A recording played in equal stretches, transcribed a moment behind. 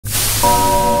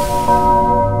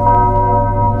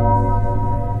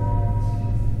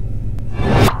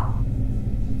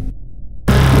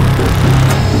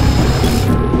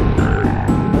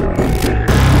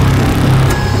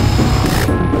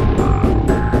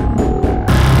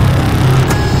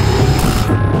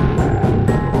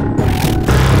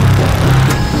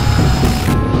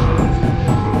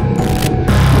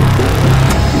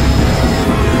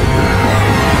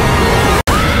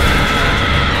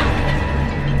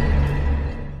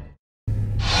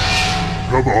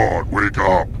Come on, wake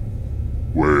up!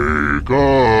 Wake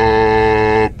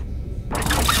up!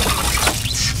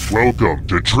 Welcome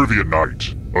to Trivia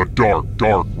Night, a dark,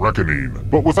 dark reckoning,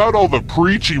 but without all the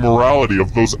preachy morality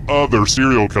of those other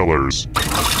serial killers.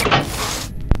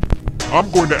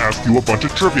 I'm going to ask you a bunch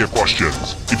of trivia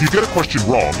questions. If you get a question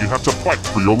wrong, you have to fight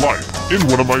for your life in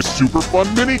one of my super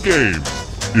fun mini-games.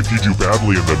 If you do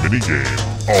badly in the mini-game,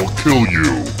 I'll kill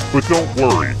you. But don't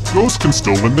worry, ghosts can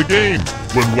still win the game.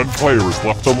 When one player is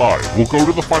left alive, we'll go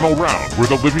to the final round where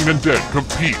the living and dead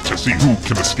compete to see who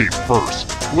can escape first.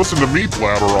 Listen to me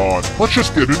blabber on. Let's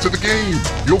just get into the game.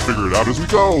 You'll figure it out as we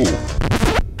go.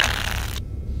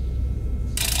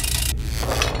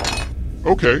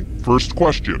 Okay, first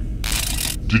question.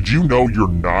 Did you know you're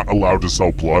not allowed to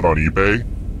sell blood on eBay?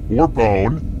 Or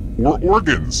bone? Or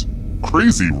organs?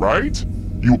 Crazy, right?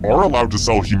 You are allowed to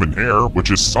sell human hair,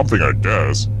 which is something I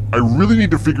guess. I really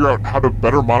need to figure out how to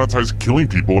better monetize killing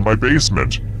people in my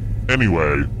basement.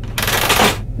 Anyway,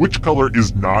 which color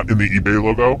is not in the eBay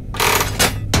logo?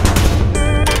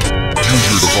 Use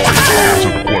your device to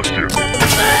answer the question.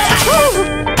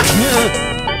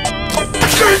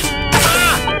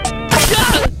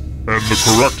 And the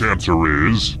correct answer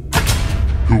is...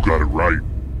 who got it right?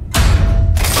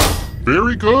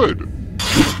 Very good!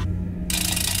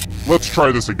 Let's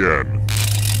try this again.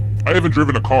 I haven't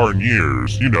driven a car in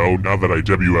years, you know, now that I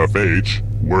WFH,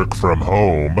 work from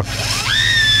home.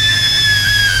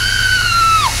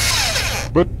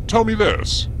 But tell me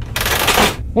this.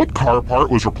 What car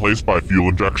part was replaced by fuel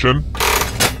injection?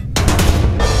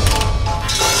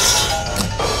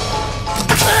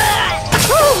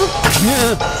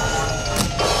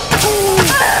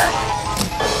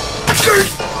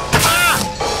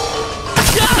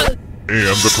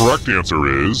 And the correct answer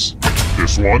is...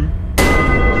 this one?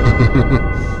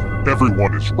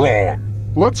 Everyone is wrong.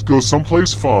 Let's go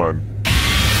someplace fun.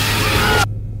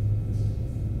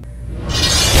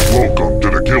 Welcome to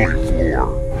the killing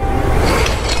floor.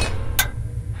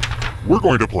 We're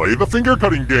going to play the finger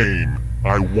cutting game.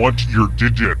 I want your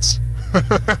digits.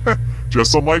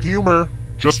 Just some light humor.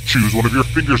 Just choose one of your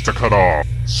fingers to cut off.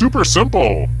 Super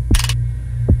simple.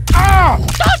 Ah!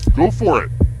 Go for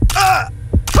it.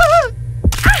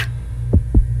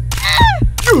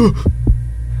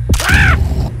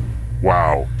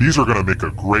 Wow, these are gonna make a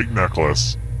great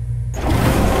necklace.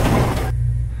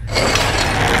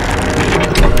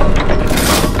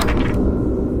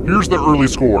 Here's the early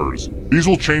scores. These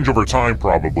will change over time,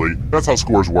 probably. That's how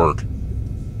scores work.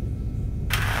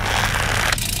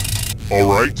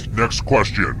 Alright, next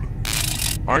question.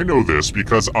 I know this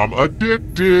because I'm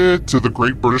addicted to the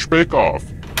Great British Bake Off.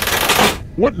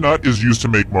 What nut is used to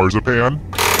make marzipan?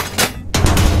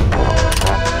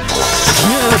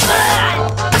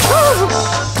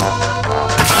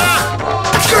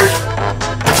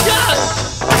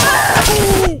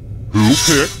 Who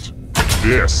picked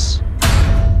this?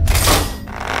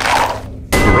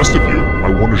 The rest of you, I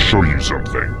want to show you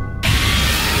something.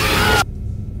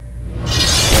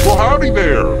 Well, howdy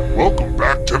there! Welcome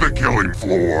back to the killing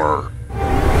floor.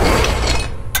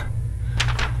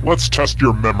 Let's test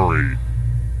your memory.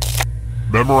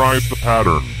 Memorize the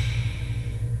pattern.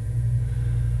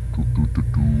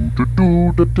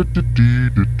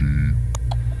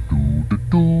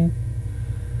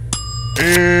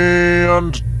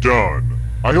 And done.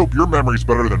 I hope your memory's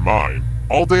better than mine.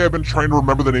 All day I've been trying to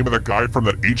remember the name of that guy from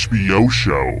that HBO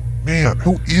show. Man,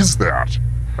 who is that?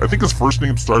 I think his first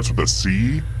name starts with a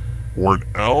C? Or an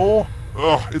L?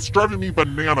 Ugh, it's driving me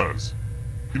bananas.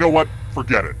 You know what?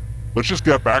 Forget it. Let's just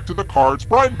get back to the cards.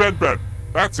 Brian Ben.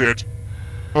 That's it.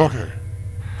 Okay.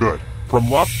 Good. From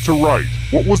left to right,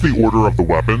 what was the order of the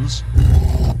weapons?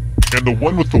 And the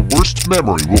one with the worst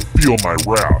memory will feel my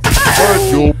wrath.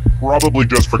 But you'll probably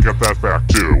just forget that fact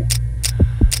too.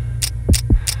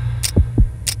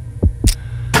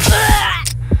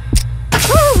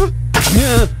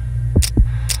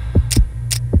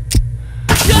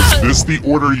 Was this the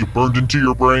order you burned into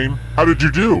your brain? How did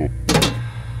you do?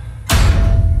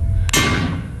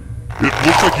 It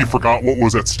looks like you forgot what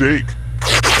was at stake.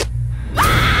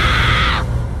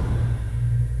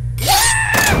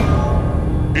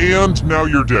 And now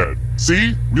you're dead.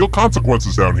 See? Real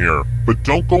consequences down here. But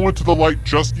don't go into the light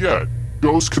just yet.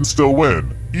 Ghosts can still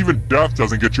win. Even death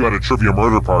doesn't get you at a trivia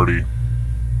murder party.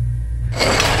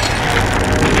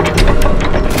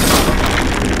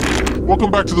 Welcome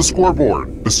back to the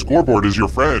scoreboard. The scoreboard is your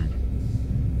friend.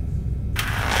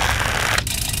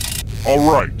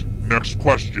 Alright, next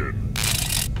question.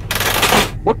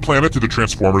 What planet did the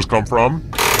Transformers come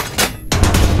from?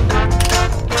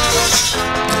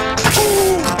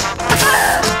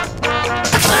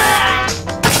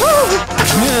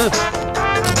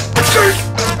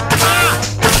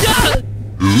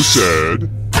 Who said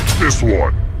this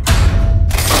one?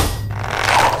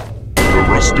 The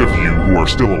rest of you who are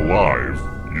still alive,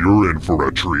 you're in for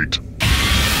a treat.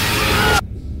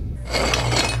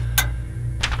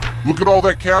 Look at all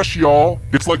that cash, y'all.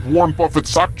 It's like Warren Buffett's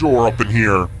sock drawer up in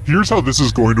here. Here's how this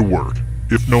is going to work.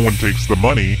 If no one takes the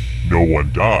money, no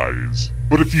one dies.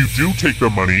 But if you do take the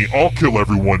money, I'll kill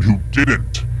everyone who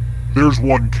didn't. There's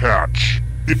one catch.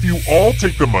 If you all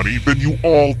take the money, then you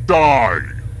all die.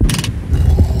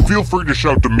 Feel free to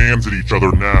shout demands at each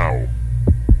other now.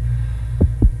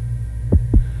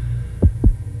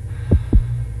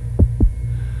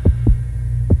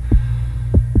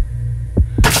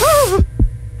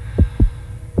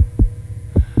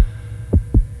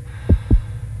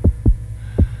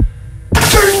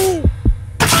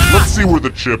 Let's see where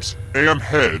the chips and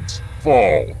heads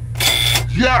fall.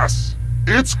 Yes!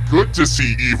 It's good to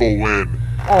see evil win.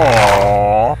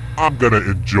 Aww, I'm gonna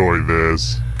enjoy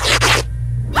this.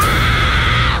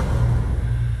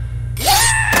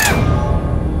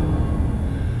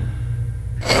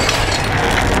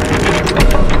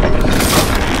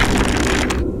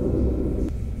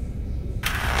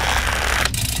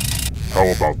 How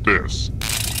about this?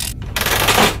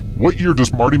 What year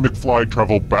does Marty McFly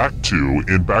travel back to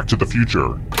in Back to the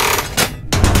Future?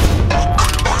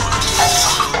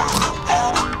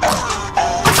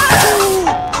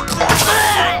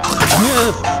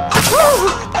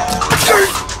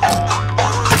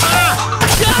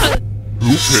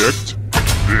 Who picked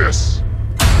this?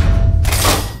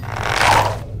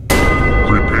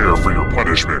 Prepare for your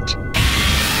punishment.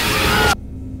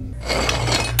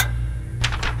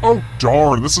 Oh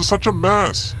darn, this is such a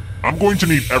mess. I'm going to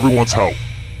need everyone's help.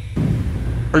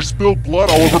 I spilled blood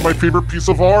all over my favorite piece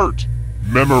of art.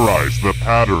 Memorize the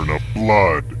pattern of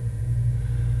blood.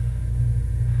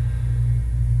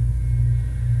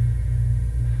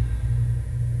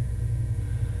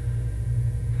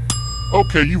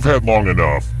 Okay, you've had long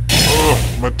enough.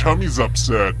 Ugh, my tummy's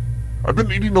upset. I've been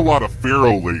eating a lot of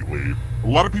farro lately. A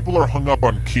lot of people are hung up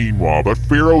on quinoa, but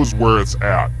farro is where it's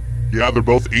at. Yeah, they're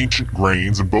both ancient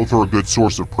grains and both are a good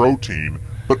source of protein,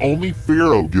 but only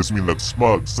farro gives me that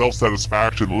smug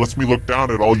self-satisfaction that lets me look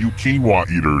down at all you quinoa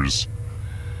eaters.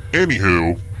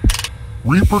 Anywho,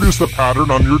 reproduce the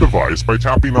pattern on your device by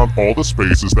tapping on all the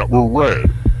spaces that were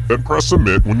red, then press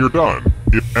submit when you're done.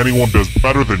 If anyone does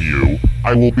better than you,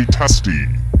 I will be testy.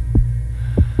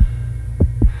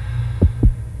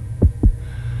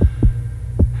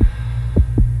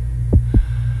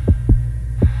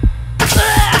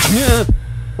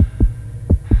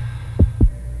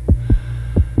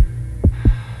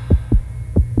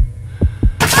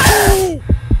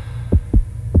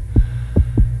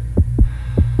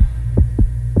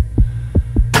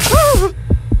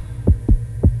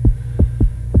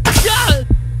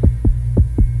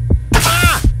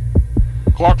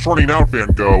 Clock's running out, Van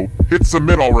Gogh. Hit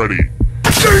submit already.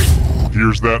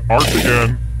 Here's that art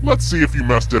again. Let's see if you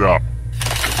messed it up.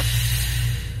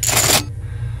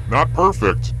 Not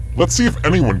perfect. Let's see if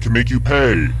anyone can make you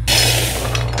pay.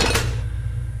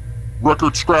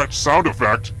 Record scratch sound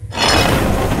effect.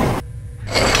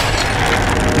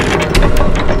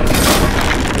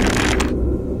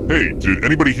 Hey, did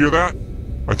anybody hear that?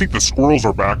 I think the squirrels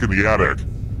are back in the attic.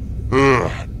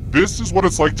 Ugh, this is what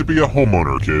it's like to be a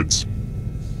homeowner, kids.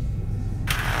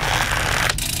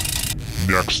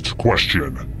 Next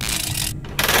question.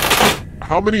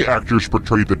 How many actors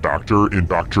portrayed the Doctor in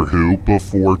Doctor Who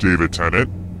before David Tennant,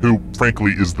 who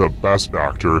frankly is the best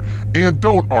Doctor? And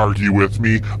don't argue with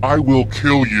me, I will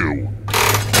kill you.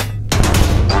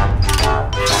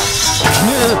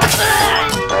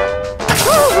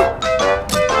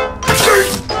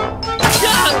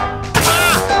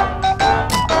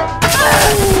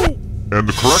 And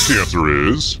the correct answer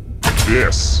is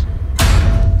this.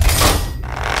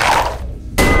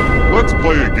 Let's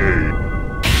play a game.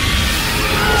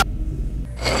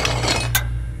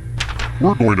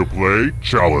 We're going to play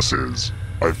Chalices.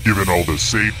 I've given all the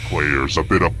safe players a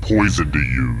bit of poison to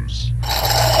use.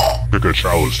 Pick a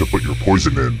chalice to put your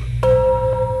poison in.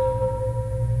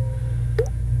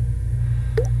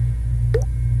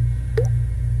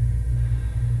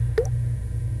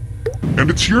 And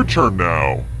it's your turn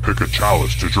now. Pick a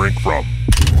chalice to drink from.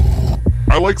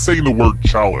 I like saying the word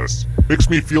chalice. Makes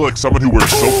me feel like someone who wears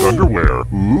soaked underwear.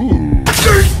 Ooh.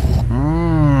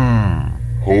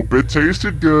 Hope it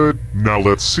tasted good. Now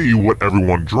let's see what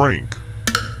everyone drank.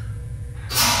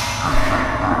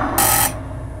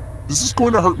 This is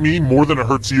going to hurt me more than it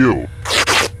hurts you.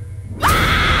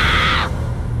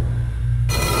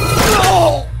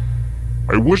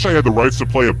 I wish I had the rights to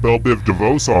play a Belle Biv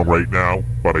DeVoe song right now,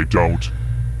 but I don't.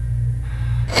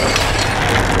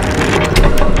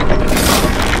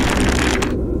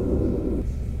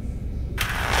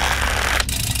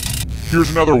 Here's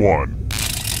another one.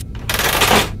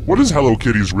 What is Hello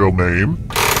Kitty's real name?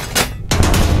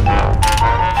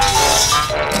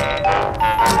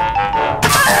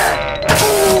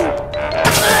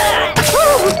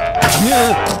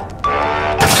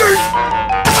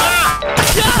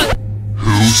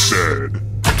 Who said?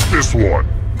 This one.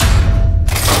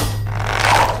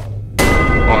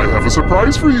 I have a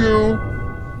surprise for you.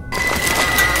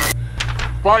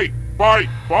 Fight! Fight!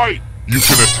 Fight! You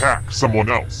can attack someone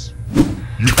else.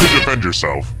 You could defend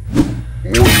yourself. Or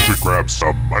you could grab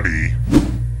some money.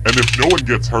 And if no one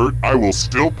gets hurt, I will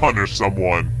still punish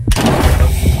someone.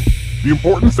 The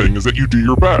important thing is that you do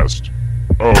your best.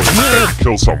 Oh, and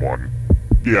kill someone.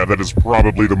 Yeah, that is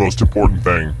probably the most important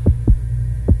thing.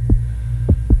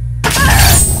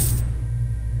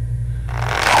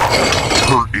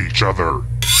 Hurt each other.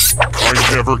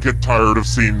 I never get tired of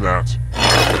seeing that.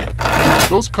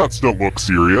 Those cuts don't look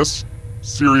serious.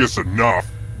 Serious enough.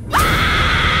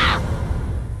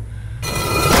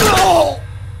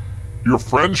 Your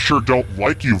friends sure don't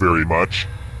like you very much.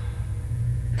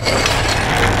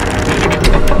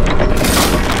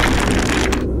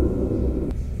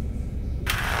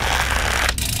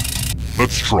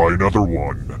 Let's try another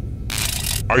one.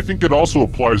 I think it also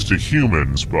applies to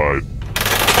humans, but...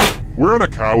 where on a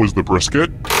cow is the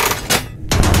brisket?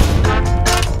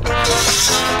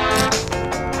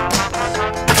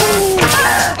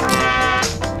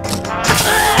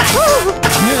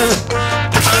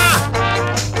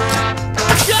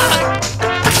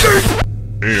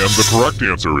 And the correct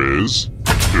answer is...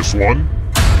 this one.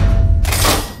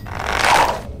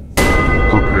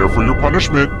 Prepare for your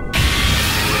punishment.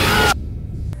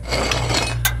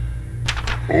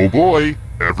 Oh boy,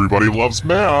 everybody loves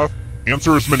math.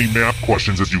 Answer as many math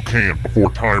questions as you can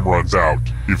before time runs out.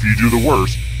 If you do the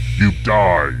worst, you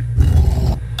die.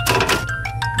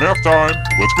 Math time,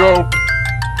 let's go.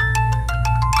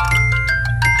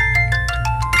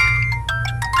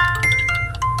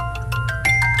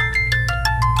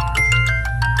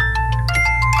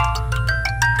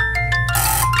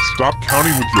 Stop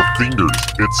counting with your fingers,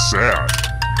 it's sad.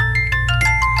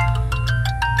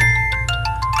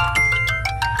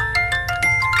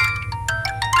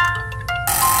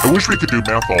 I wish we could do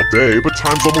math all day, but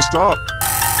time's almost up.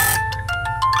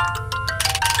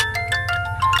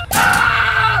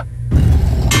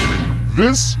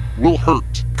 This will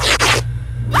hurt.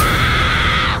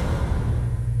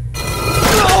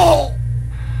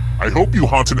 I hope you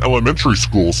haunt an elementary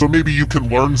school so maybe you can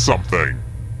learn something.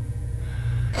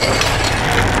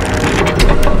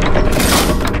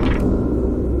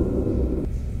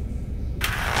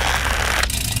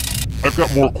 I've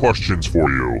got more questions for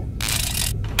you.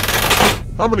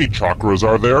 How many chakras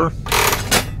are there?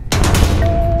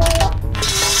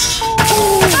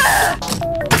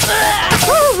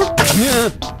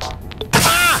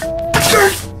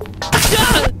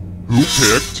 Who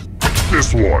picked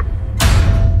this one?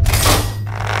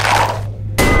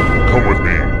 Come with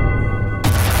me.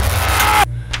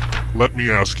 Let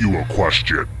me ask you a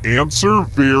question. Answer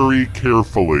very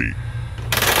carefully.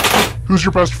 Who's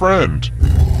your best friend?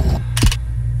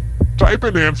 Type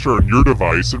an answer on your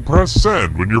device and press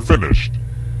send when you're finished.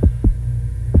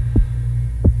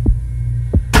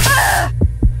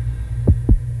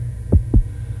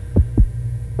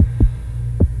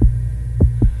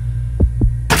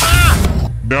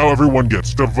 Now everyone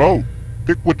gets to vote.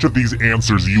 Pick which of these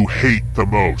answers you hate the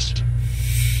most.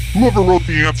 Whoever wrote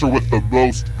the answer with the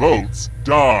most votes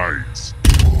dies.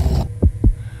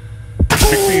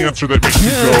 Pick the answer that makes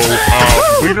you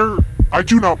go, waiter, I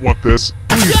do not want this.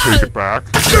 Please take it back.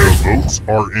 The votes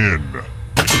are in.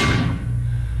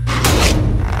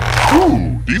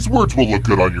 Ooh, these words will look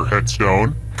good on your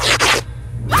headstone.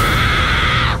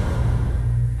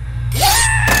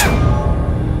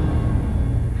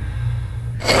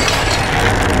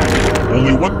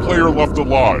 Only one player left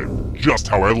alive. Just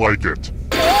how I like it.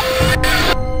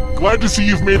 Glad to see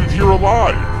you've made it here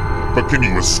alive. But can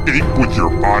you escape with your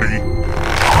body?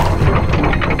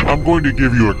 I'm going to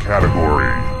give you a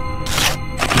category.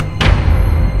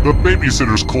 The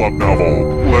Babysitter's Club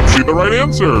novel. Let's see the right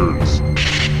answers.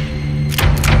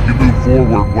 You move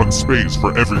forward 1 space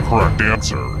for every correct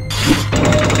answer.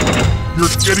 You're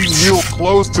getting real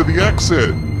close to the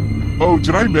exit. Oh,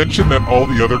 did I mention that all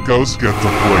the other ghosts get to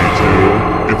play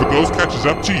too? If a ghost catches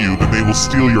up to you, then they will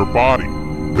steal your body.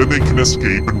 Then they can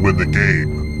escape and win the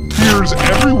game. Here's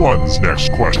everyone's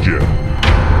next question.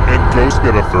 And ghosts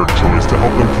get a third choice to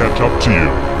help them catch up to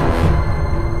you.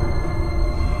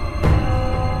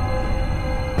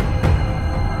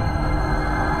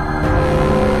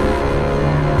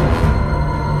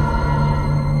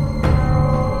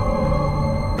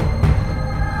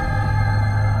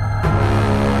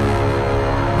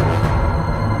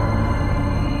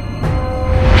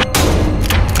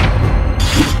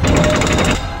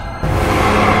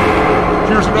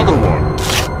 Here's another one.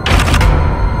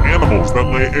 Animals that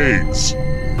lay eggs.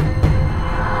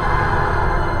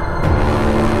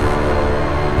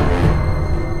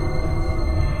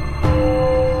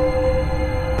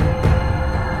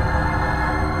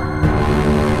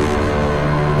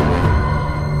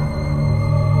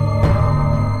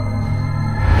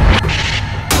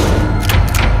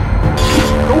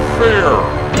 No fair.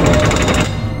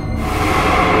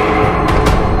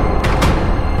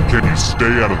 Can you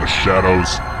stay out of the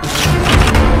shadows?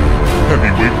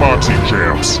 Heavyweight boxing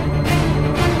champs.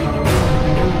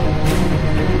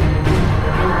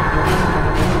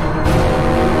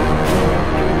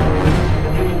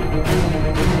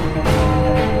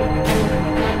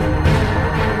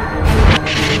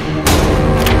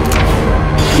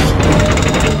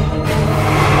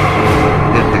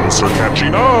 The ghosts are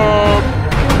catching up.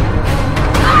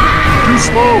 Too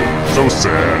slow. So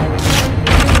sad.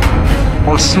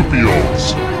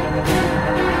 Marsupials.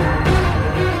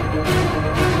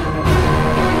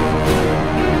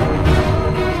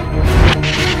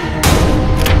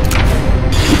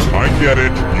 I get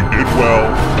it, you did well.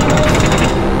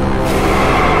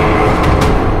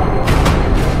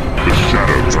 The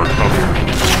shadows are coming.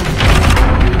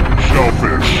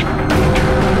 Shellfish.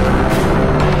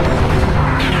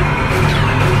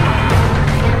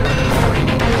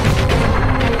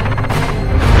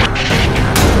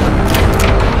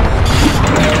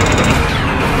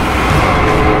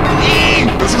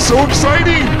 This is so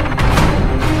exciting!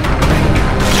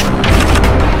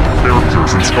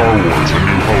 Characters in Star Wars: A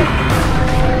New Hope.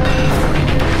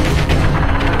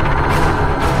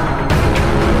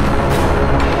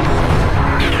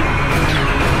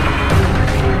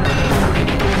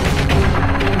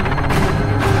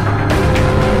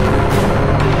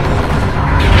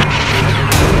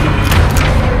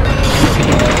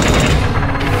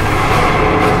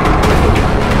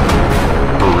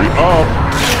 Hurry up!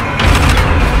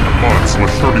 Months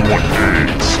with 31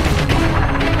 days.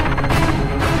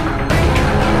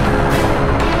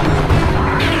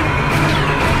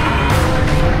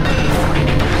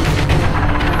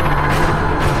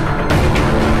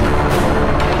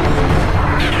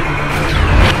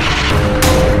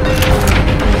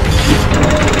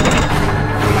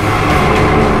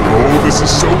 Oh, this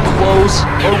is so close!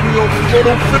 A real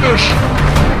photo finish!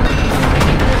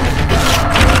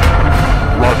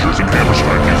 Rogers and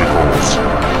Hammerstein musicals.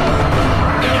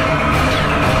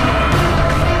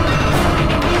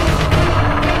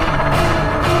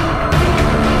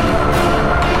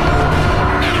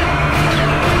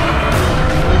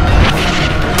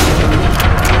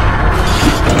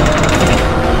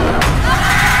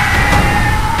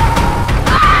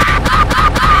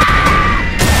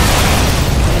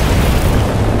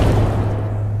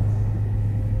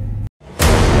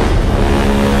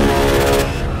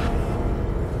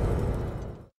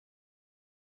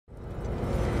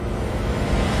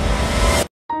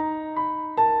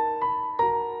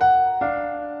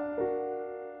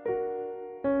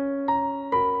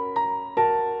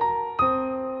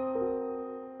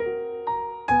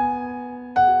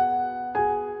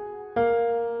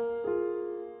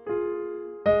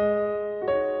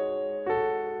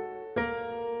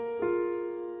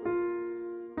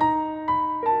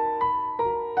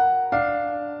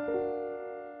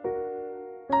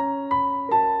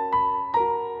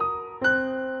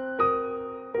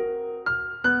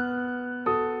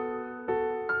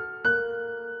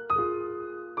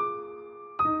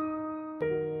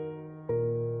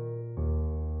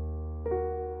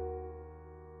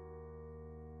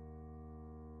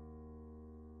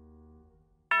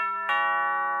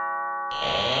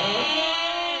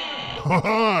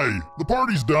 Hi! The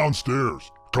party's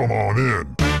downstairs. Come on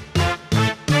in.